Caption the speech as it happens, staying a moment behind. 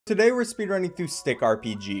Today we're speedrunning through Stick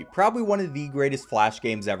RPG, probably one of the greatest Flash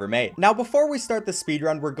games ever made. Now before we start the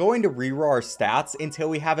speedrun, we're going to reroll our stats until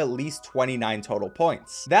we have at least 29 total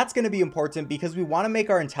points. That's going to be important because we want to make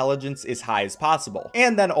our intelligence as high as possible.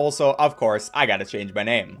 And then also, of course, I gotta change my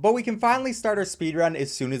name. But we can finally start our speedrun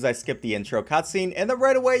as soon as I skip the intro cutscene, and then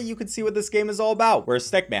right away you can see what this game is all about. We're a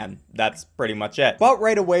stickman. That's pretty much it. But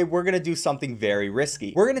right away, we're going to do something very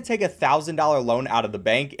risky. We're going to take $1,000 loan out of the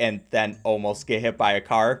bank and then almost get hit by a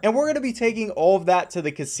car. And we're going to be taking all of that to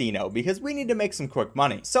the casino because we need to make some quick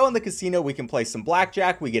money. So in the casino, we can play some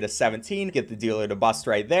blackjack. We get a 17, get the dealer to bust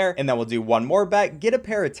right there. And then we'll do one more bet, get a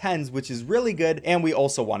pair of 10s, which is really good. And we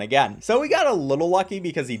also won again. So we got a little lucky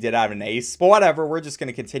because he did have an ace, but whatever. We're just going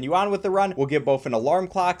to continue on with the run. We'll get both an alarm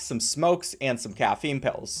clock, some smokes, and some caffeine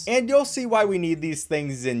pills. And you'll see why we need these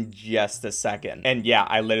things in just a second. And yeah,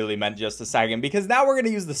 I literally meant just a second because now we're going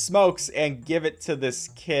to use the smokes and give it to this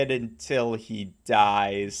kid until he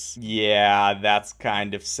dies. Yeah, that's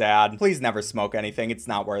kind of sad. Please never smoke anything. It's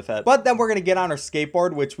not worth it. But then we're going to get on our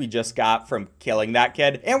skateboard, which we just got from killing that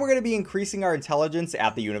kid. And we're going to be increasing our intelligence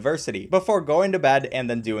at the university before going to bed and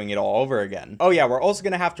then doing it all over again. Oh yeah, we're also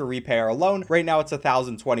going to have to repay our loan. Right now it's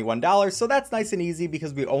 $1,021. So that's nice and easy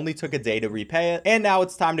because we only took a day to repay it. And now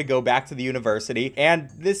it's time to go back to the university. And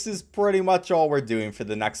this is pretty much all we're doing for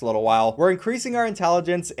the next little while. We're increasing our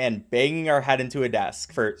intelligence and banging our head into a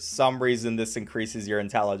desk. For some reason, this increases your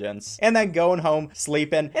intelligence. And then going home,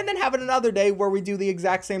 sleeping, and then having another day where we do the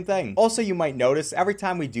exact same thing. Also, you might notice every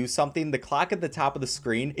time we do something, the clock at the top of the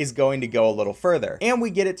screen is going to go a little further. And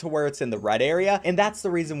we get it to where it's in the red area. And that's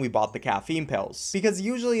the reason we bought the caffeine pills. Because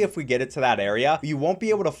usually if we get it to that area, you won't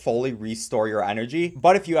be able to fully restore your energy.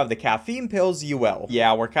 But if you have the caffeine pills, you will.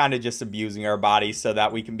 Yeah, we're kind of just abusing our bodies so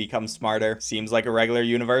that we can become smarter. Seems like a regular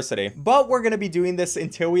university. But we're going to be doing this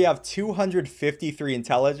until we have 253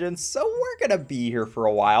 intelligence. So we're going to be here for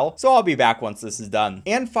a while. So I'll be back once this is done.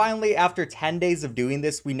 And finally, after 10 days of doing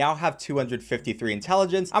this, we now have 253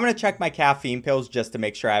 intelligence. I'm going to check my caffeine pills just to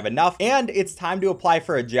make sure I have enough. And it's time to apply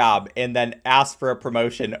for a job and then ask for a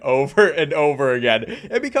promotion over and over again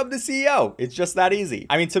and become the CEO. It's just that easy.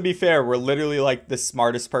 I mean, to be fair, we're literally like the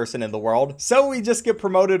smartest person in the world. So we just get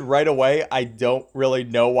promoted right away. I don't really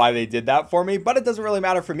know why they did that for me, but it doesn't really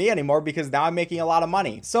matter for me anymore because now I'm making a lot of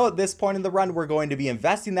money. So at this point in the run, we're going to be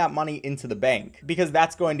investing that money into the bank because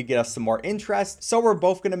that's going to get us some more interest. So we're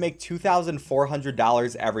both going to make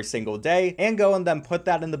 $2,400 every single day and go and then put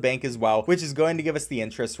that in the bank as well, which is going to give us the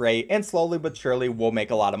interest rate, and slowly but surely we'll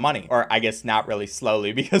make a lot of money. Or I guess not really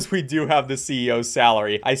slowly because we do have the CEO's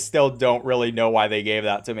salary. I still don't really know why they gave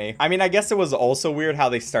that to me. I mean, I guess it was also weird how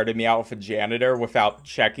they started me out with a janitor without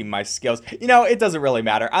checking my skills. You know, it doesn't really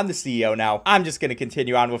matter. I'm the CEO now. I'm just going to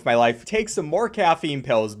continue on with my life. Take some more caffeine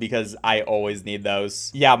pills because I always need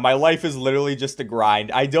those. Yeah, my life is literally just a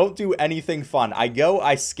grind. I don't do anything fun. I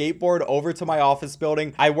skateboard over to my office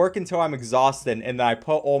building. I work until I'm exhausted and then I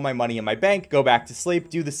put all my money in my bank, go back to sleep,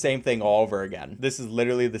 do the same thing all over again. This is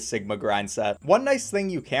literally the Sigma grind set. One nice thing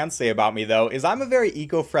you can say about me though is I'm a very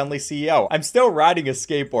eco-friendly CEO. I'm still riding a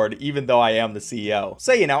skateboard even though I am the CEO.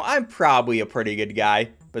 So, you know, I'm probably a pretty good guy.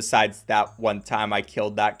 Besides that one time I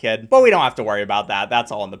killed that kid. But we don't have to worry about that.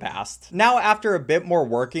 That's all in the past. Now, after a bit more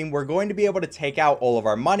working, we're going to be able to take out all of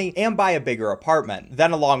our money and buy a bigger apartment.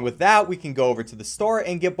 Then along with that, we can go over to the store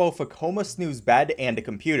and get both a coma snooze bed and a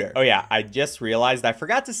computer. Oh yeah, I just realized I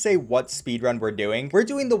forgot to say what speedrun we're doing. We're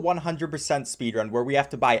doing the 100% speedrun where we have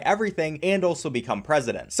to buy everything and also become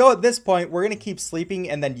president. So at this point, we're going to keep sleeping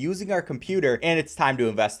and then using our computer, and it's time to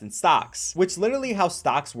invest in stocks, which literally how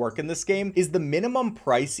stocks work in this game is the minimum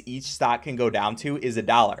price each stock can go down to is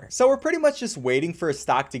 $1. So we're pretty much just waiting for a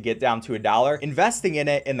stock to get down to $1, investing in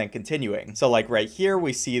it, and then continuing. So like right here,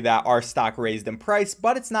 we see that our stock raised in price,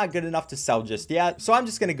 but it's not good enough to sell just yet. So I'm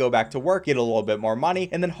just going to go back to work, get a little bit more money,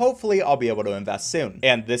 and then hopefully I'll be able to invest soon.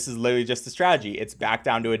 And this is literally just a strategy. It's back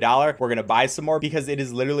down to $1. We're going to buy some more because it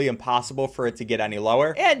is literally impossible for it to get any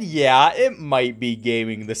lower. And yeah, it might be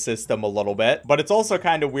gaming the system a little bit, but it's also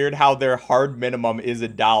kind of weird how their hard minimum is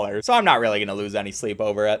 $1. So I'm not really going to lose any sleep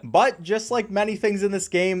over it. But just like many things in this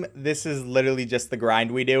game, this is literally just the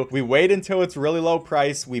grind we do. We wait until it's really low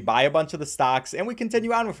price, we buy a bunch of the stocks, and we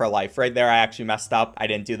continue on with our life. Right there, I actually messed up. I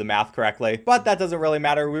didn't do the math correctly, but that doesn't really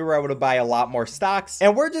matter. We were able to buy a lot more stocks,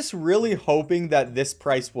 and we're just really hoping that this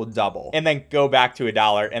price will double and then go back to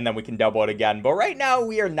 $1, and then we can double it again. But right now,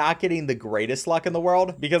 we are not getting the greatest luck in the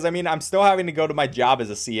world because, I mean, I'm still having to go to my job as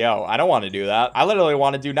a CEO. I don't want to do that. I literally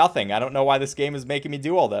want to do nothing. I don't know why this game is making me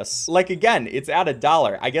do all this. Like, again, it's at $1.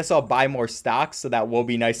 $1. I guess I'll buy more stocks, so that will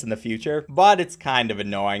be nice in the future, but it's kind of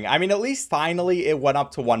annoying. I mean, at least finally it went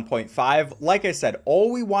up to 1.5. Like I said,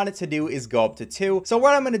 all we wanted to do is go up to 2. So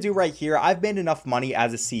what I'm going to do right here, I've made enough money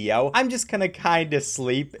as a CEO. I'm just going to kind of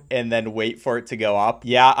sleep and then wait for it to go up.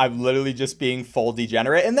 Yeah, I'm literally just being full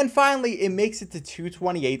degenerate. And then finally it makes it to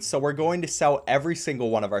 228. So we're going to sell every single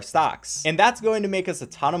one of our stocks. And that's going to make us a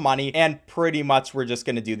ton of money. And pretty much we're just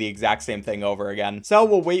going to do the exact same thing over again. So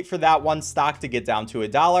we'll wait for that one stock to get down to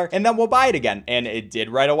 $1 and then we'll buy it again. And it did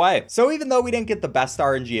right away. So even though we didn't get the best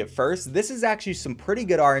RNG at first, this is actually some pretty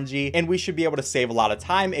good RNG and we should be able to save a lot of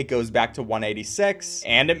time. It goes back to 186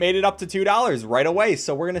 and it made it up to $2 right away.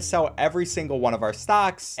 So we're going to sell every single one of our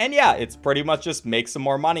stocks. And yeah, it's pretty much just make some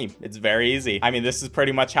more money. It's very easy. I mean, this is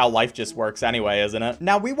pretty much how life just works anyway, isn't it?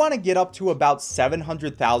 Now we want to get up to about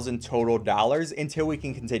 700,000 total dollars until we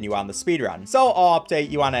can continue on the speedrun. So I'll update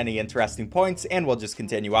you on any interesting points and we'll just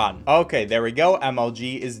continue on. Okay, there we go.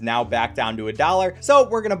 MLG is now back down to $1. So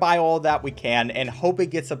we're going to buy all that we can and hope it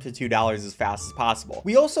gets up to $2 as fast as possible.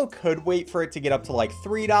 We also could wait for it to get up to like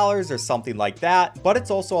 $3 or something like that, but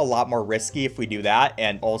it's also a lot more risky if we do that.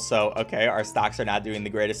 And also, okay, our stocks are not doing the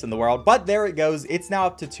greatest in the world, but there it goes. It's now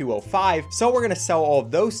up to 205. So we're going to sell all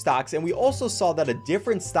of those stocks. And we also saw that a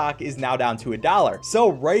different stock is now down to $1. So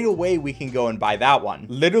right away, we can go and buy that one.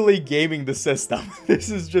 Literally gaming the system. This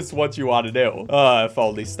is just what you want to do. If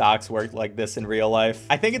all these stocks worked like this in real life.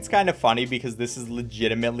 I think it's kind of funny because this is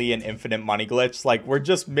legitimately an infinite money glitch. Like we're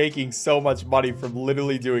just making so much money from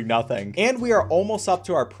literally doing nothing. And we are almost up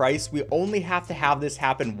to our price. We only have to have this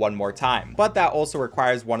happen one more time, but that also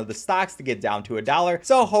requires one of the stocks to get down to $1.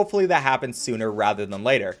 So hopefully that happens sooner rather than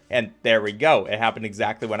later. And there we go. It happened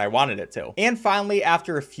exactly when I wanted it to. And finally,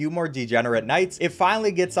 after a few more degenerate nights, it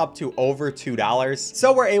finally gets up to over $2.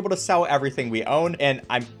 So we're able to sell everything we own. And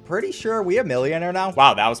I'm pretty sure we a millionaire now.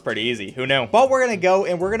 Wow, that was pretty easy. Who knew? But we're going to go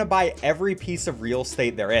and we're going to buy every piece of real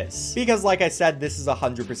estate there is. Because like I said, this is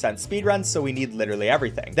 100% speedrun, so we need literally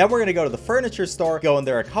everything. Then we're going to go to the furniture store, go in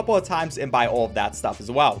there a couple of times and buy all of that stuff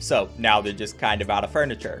as well. So now they're just kind of out of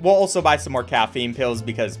furniture. We'll also buy some more caffeine pills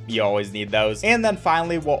because you always need those. And then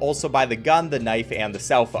finally, we'll also buy the gun, the knife, and the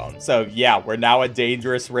cell phone. So yeah, we're now a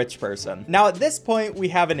dangerous rich person. Now at this point, we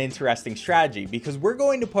have an interesting strategy because we're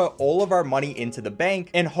going to put all of our money into the bank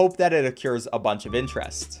and hope that it accrues a bunch of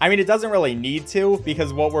interest. I mean, it doesn't really need to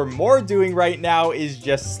because what we're more doing right now is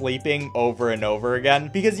just sleeping over and over again,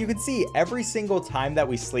 because you can see every single time that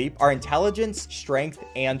we sleep, our intelligence, strength,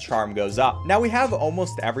 and charm goes up. Now we have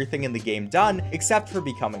almost everything in the game done except for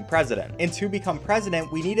becoming president. And to become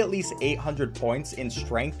president, we need at least 800 points in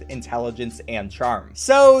strength, intelligence, and charm.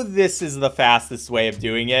 So this is the fastest way of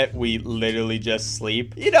doing it. We literally just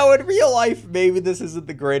sleep. You know, in real life, maybe this isn't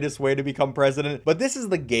the greatest way to become president, but this is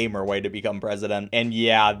the gamer way to become president. And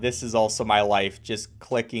yeah, this is also my life, just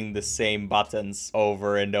clicking the same buttons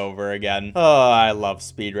over and over again. Oh, I love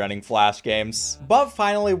speedrunning flash games. But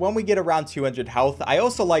finally, when we get around 200 health, I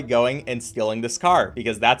also like going and stealing this car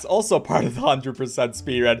because that's also part of the 100%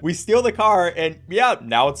 speedrun. We steal the car and yeah,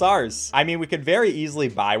 now it's ours. I mean, we could very easily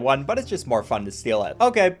buy one, but it's just more fun to steal it.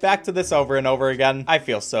 Okay, back to this over and over again. I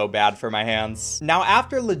feel so bad for my hands. Now,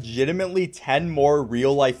 after legitimately 10 more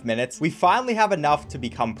real life minutes, we finally have enough to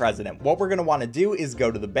become president. What we're going to want to do is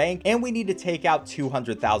go to the bank and we need to take out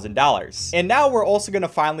 $200,000. And now we're also going to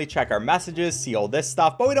finally check our messages, see all this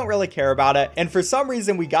stuff, but we don't really care about it. And for some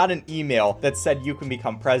reason, we got an email that said you can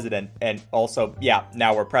become president. And also, yeah,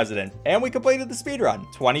 now we're president. And we completed the speedrun,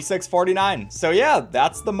 2649. So yeah,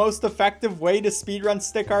 that's the most effective way to speedrun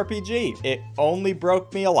Stick RPG. It only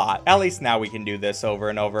broke me a lot. At least now we can do this over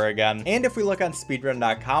and over again. And if we look on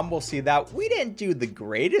speedrun.com, we'll see that we didn't do the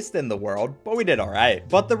greatest in the world, but we did all right.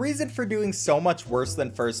 But the reason for doing so much worse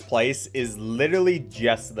than first place is literally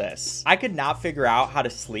just this. I could not figure out how to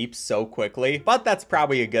sleep so quickly, but that's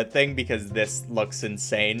probably a good thing because this looks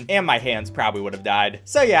insane and my hands probably would have died.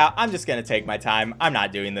 So yeah, I'm just gonna take my time. I'm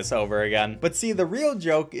not doing this over again. But see, the real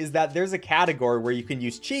joke is that there's a category where you can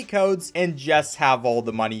use cheat codes and just have all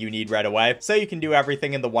the money you need right away. So you can do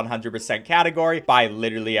everything in the 100% category, buy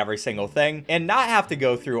literally every single thing, and not have to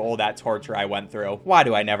go through all that torture I went through. Why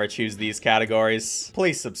do I never choose these categories?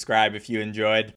 Please subscribe if you enjoyed.